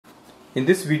In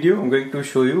this video, I'm going to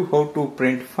show you how to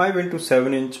print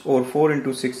 5x7 inch or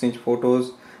 4x6 inch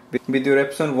photos with your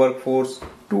Epson WorkForce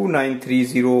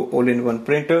 2930 all-in-one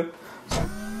printer.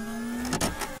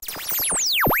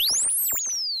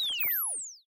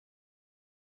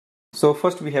 So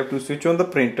first we have to switch on the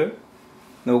printer.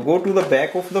 Now go to the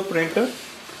back of the printer.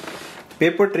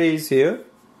 Paper tray is here.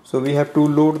 So we have to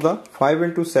load the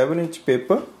 5x7 inch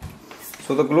paper.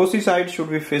 So the glossy side should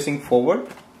be facing forward.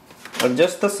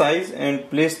 Adjust the size and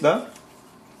place the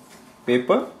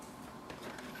paper.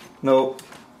 Now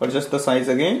adjust the size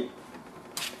again.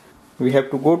 We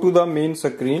have to go to the main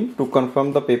screen to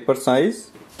confirm the paper size.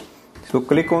 So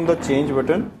click on the change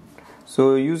button.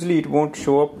 So usually it won't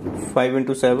show up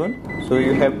 5x7. So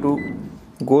you have to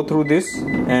go through this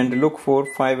and look for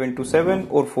 5x7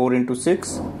 or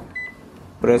 4x6.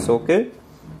 Press OK.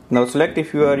 Now select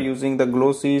if you are using the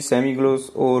glossy,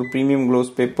 semi-gloss or premium gloss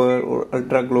paper or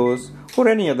ultra gloss or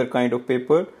any other kind of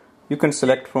paper. You can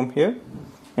select from here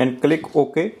and click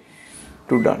OK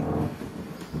to done.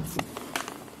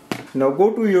 Now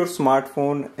go to your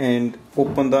smartphone and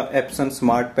open the Epson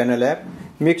Smart Panel app.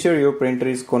 Make sure your printer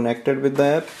is connected with the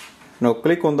app. Now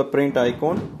click on the print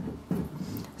icon.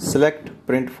 Select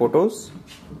print photos.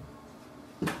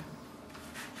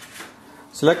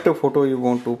 Select a photo you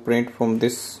want to print from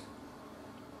this.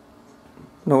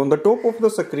 Now on the top of the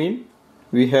screen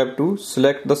we have to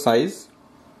select the size.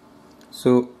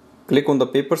 So click on the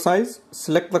paper size,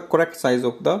 select the correct size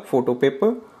of the photo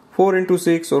paper,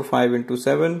 4x6 or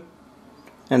 5x7,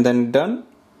 and then done,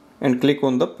 and click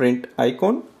on the print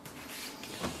icon.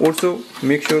 Also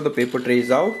make sure the paper tray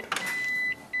is out.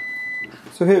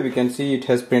 So here we can see it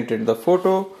has printed the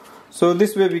photo. So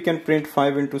this way we can print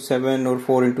 5x7 or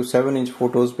 4x7 inch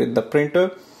photos with the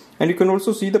printer. And you can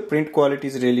also see the print quality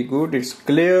is really good. It's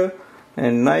clear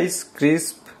and nice,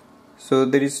 crisp. So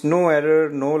there is no error,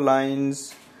 no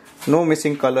lines, no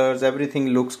missing colors. Everything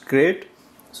looks great.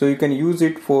 So you can use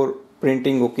it for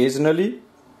printing occasionally.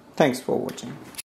 Thanks for watching.